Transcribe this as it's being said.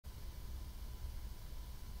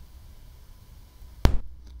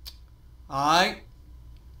Alright,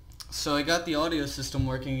 so I got the audio system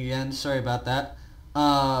working again. Sorry about that.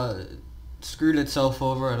 Screwed itself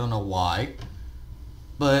over. I don't know why.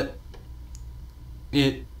 But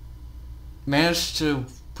it managed to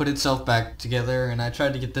put itself back together, and I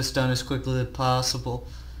tried to get this done as quickly as possible.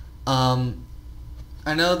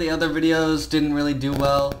 I know the other videos didn't really do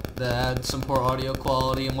well. They had some poor audio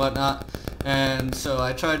quality and whatnot. And so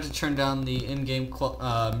I tried to turn down the in-game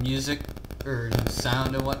music or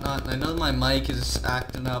sound and whatnot. And I know my mic is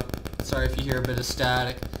acting up. Sorry if you hear a bit of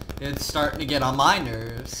static. It's starting to get on my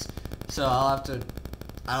nerves. So I'll have to,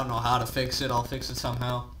 I don't know how to fix it. I'll fix it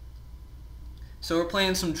somehow. So we're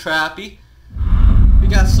playing some Trappy. We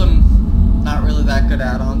got some not really that good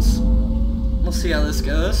add-ons. We'll see how this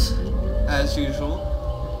goes, as usual.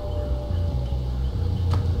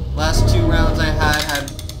 Last two rounds I had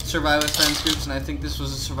Survive with Friends groups, and I think this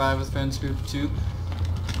was a Survive with Friends group too.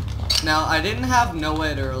 Now, I didn't have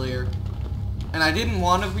NoEd earlier, and I didn't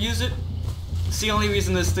want to use it. It's the only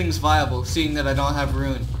reason this thing's viable, seeing that I don't have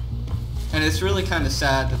Ruin. And it's really kind of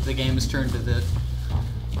sad that the game has turned to this.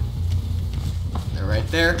 They're right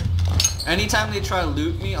there. Anytime they try to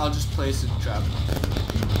loot me, I'll just place a trap.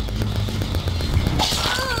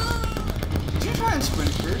 Did you try and sprint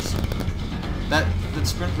first? That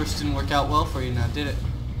sprint burst didn't work out well for you now, did it?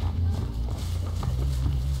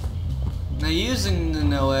 Now, using the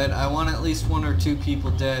NoEd, I want at least 1 or 2 people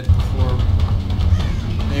dead before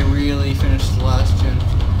they really finish the last gen.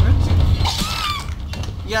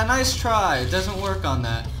 Yeah, nice try. It doesn't work on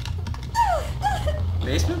that.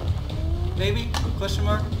 Basement? Maybe? Question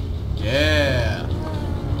mark? Yeah.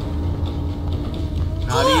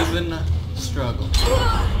 Not even a struggle.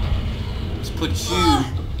 Let's put you.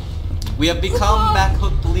 We have become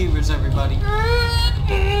backhook believers, everybody.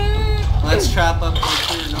 Let's trap up like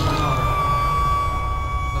here no tomorrow.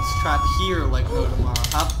 Let's trap here like no tomorrow.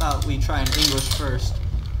 How about we try in English first?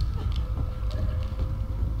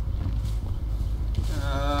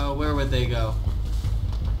 Where would they go?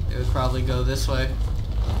 They would probably go this way.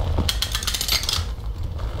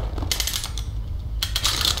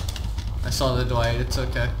 I saw the Dwight, it's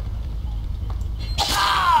okay.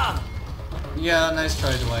 Yeah, nice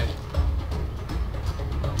try, Dwight.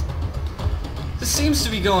 This seems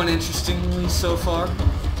to be going interestingly so far. You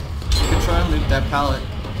can try and loot that pallet.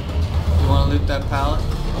 You want to loot that pallet?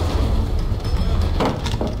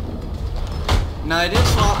 Now, I did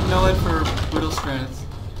swap NoEd for Brutal Strength.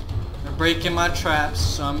 They're breaking my traps,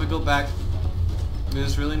 so I'm going to go back.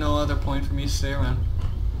 There's really no other point for me to stay around.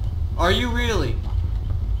 Are you really?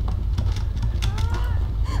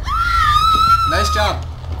 Nice job.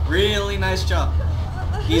 Really nice job.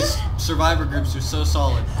 These survivor groups are so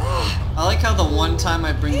solid. I like how the one time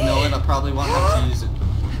I bring NoEd, I probably won't have to use it.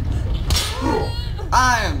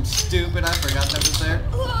 I am stupid. I forgot that was there.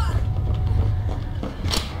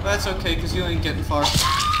 But that's okay, because you ain't getting far.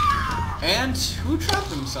 And who trapped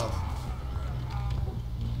himself?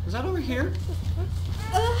 Was that over here?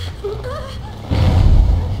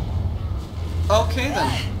 Okay then.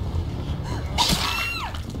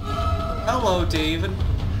 Hello, David.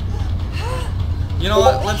 You know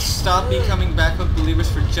what? Let's stop becoming backhook believers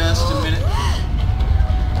for just a minute.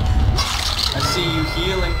 I see you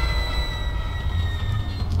healing.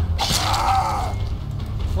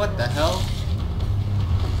 What the hell?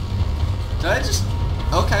 Did I just...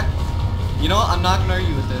 Okay. You know what? I'm not gonna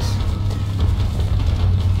argue with this.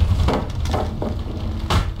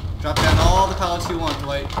 Drop down all the pallets you want,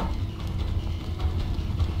 Dwight.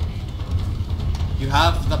 You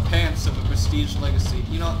have the pants of a prestige legacy.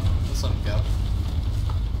 You know what? Let's let him go.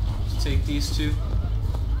 Let's take these two.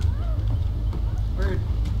 Where'd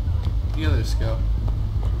the others go?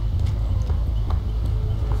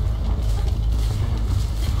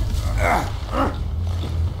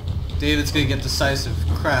 David's gonna get decisive.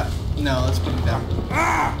 Crap. No, let's put him down.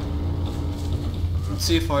 Let's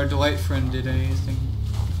see if our Dwight friend did anything.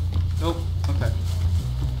 Nope. Okay.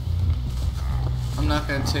 I'm not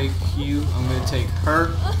gonna take you. I'm gonna take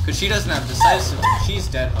her. Because she doesn't have decisive. She's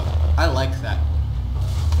dead hook. I like that.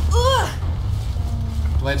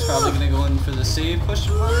 Dwight's probably gonna go in for the save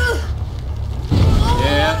question mark.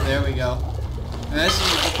 Yeah, there we go. And this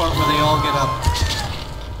is the part where they all get up.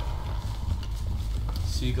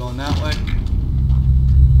 So you going that way?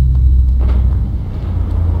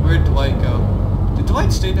 Where'd Dwight go? Did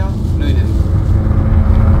Dwight stay down? No, he didn't.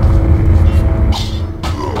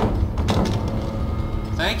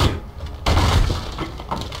 Thank you.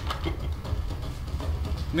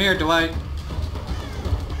 Come here, Dwight.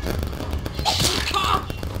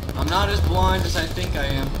 I'm not as blind as I think I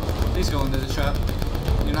am. Please go into the trap.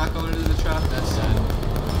 You're not going into the trap? That's sad.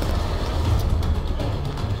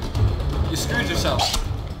 You screwed yourself.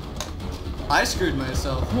 I screwed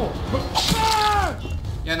myself.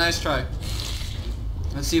 Yeah, nice try.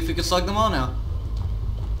 Let's see if we can slug them all now.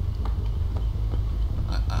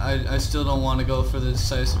 I still don't want to go for the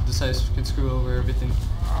decisive. Decisive can screw over everything.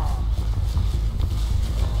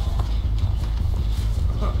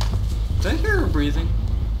 Did I hear her breathing?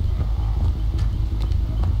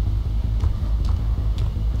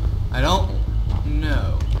 I don't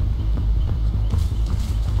know.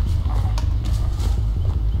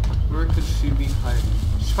 Where could she be hiding?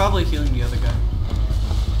 She's probably healing the other guy.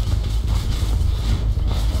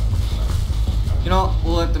 You know what?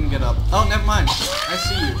 We'll let them get up. Oh, never mind. I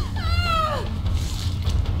see you.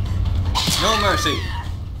 No mercy.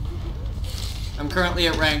 I'm currently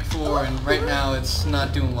at rank 4, and right now it's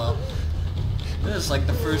not doing well. This is like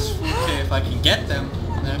the first 4K if I can get them.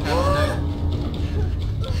 Then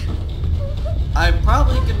I'm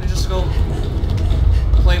probably gonna just go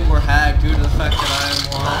play more Hag due to the fact that I am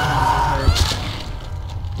lost.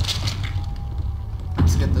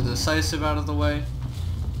 Let's get the decisive out of the way.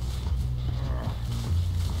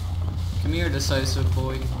 Come here, decisive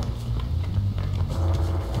boy.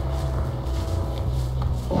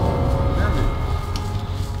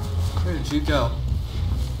 Where did you go?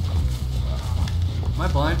 Am I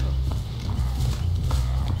blind?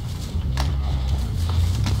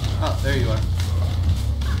 Oh, there you are.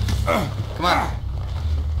 Come on.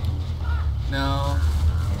 No.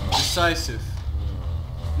 Decisive.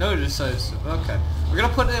 No decisive. Okay. We're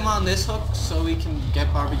gonna put him on this hook so we can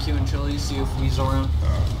get barbecue and chili, see if he's around.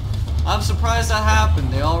 I'm surprised that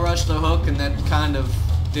happened. They all rushed the hook and that kind of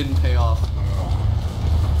didn't pay off.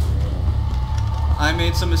 I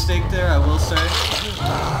made some mistake there, I will say.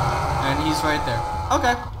 And he's right there.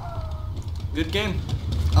 Okay. Good game.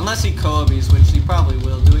 Unless he Kobe's, which he probably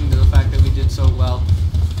will, due to the fact that we did so well.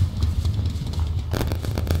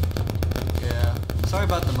 Yeah. Sorry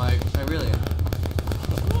about the mic. I really am.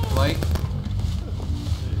 Dwight?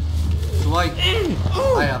 Dwight,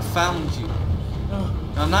 I have found you.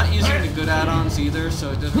 Now, I'm not using the good add-ons either,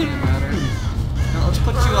 so it doesn't really matter. Now, let's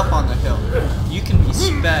put you up on the hill. You can be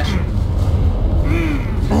special.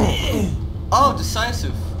 Oh,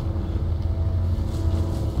 decisive.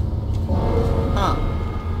 Huh.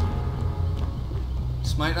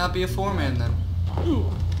 This might not be a 4-man then.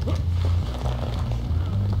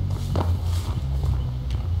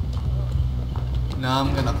 Now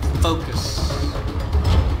I'm gonna focus.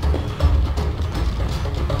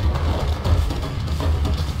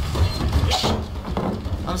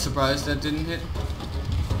 I'm surprised that didn't hit.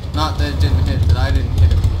 Not that it didn't hit, that I didn't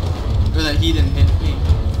hit him. Or that he didn't hit me.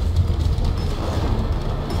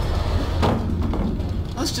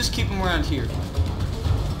 Let's just keep him around here.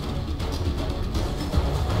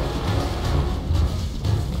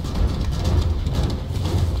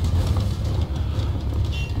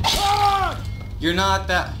 You're not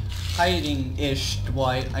that hiding-ish,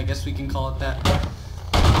 Dwight. I guess we can call it that.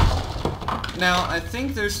 Now, I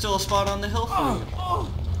think there's still a spot on the hill for you.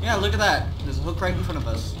 Yeah, look at that. There's a hook right in front of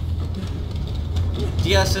us.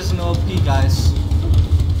 DS isn't OP, guys.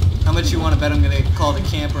 How much you want to bet I'm going to call the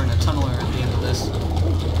camper and a tunneler at the end of this?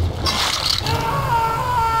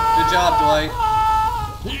 Good job, Dwight.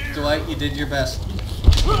 Dwight, you did your best.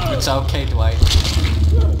 It's okay, Dwight.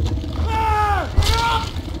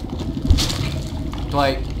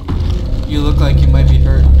 Dwight, you look like you might be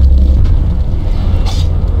hurt.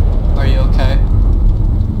 Are you okay?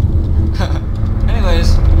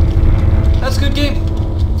 Anyways, that's a good game.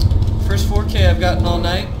 First 4K I've gotten all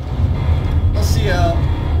night. Let's see how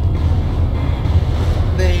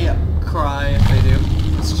they cry if they do.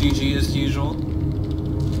 It's GG as usual.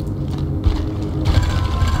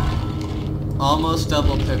 Almost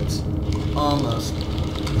double pipped. Almost.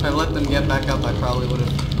 If I let them get back up, I probably would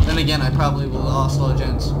have. Then again, I probably would have lost all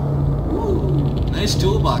gens. Ooh, nice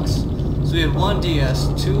toolbox. So we had 1 DS,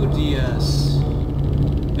 2 DS.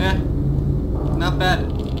 Yeah, not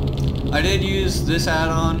bad. I did use this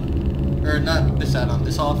add-on, or not this add-on,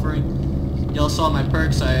 this offering. Y'all saw my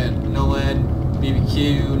perks. I had NOED,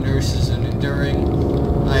 BBQ, Nurses, and Enduring.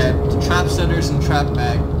 I had Trap Setters and Trap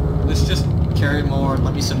Bag. Let's just carry more and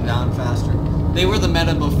let me sit down faster. They were the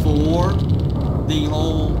meta before the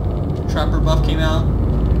whole Trapper buff came out.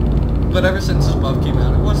 But ever since this buff came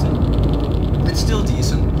out, it's still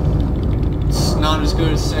decent. It's not as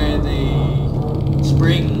good as, say, the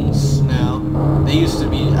Springs now. They used to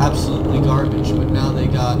be absolutely garbage, but now they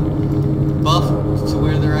got buffed to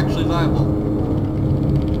where they're actually viable.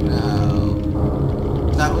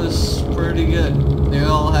 Now, that was pretty good. They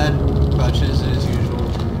all had crutches as usual,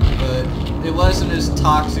 but it wasn't as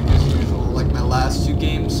toxic as usual, like my last 2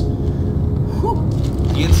 games. Whew.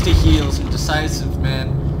 He insta-heals and decisive, man.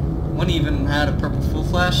 One even had a purple full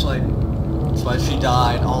flashlight. That's why she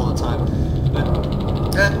died all the time. But,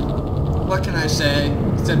 what can I say?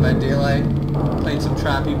 It's Dead by Daylight. Played some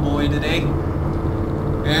Trappy Boi today.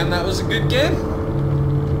 And that was a good game.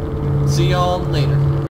 See y'all later.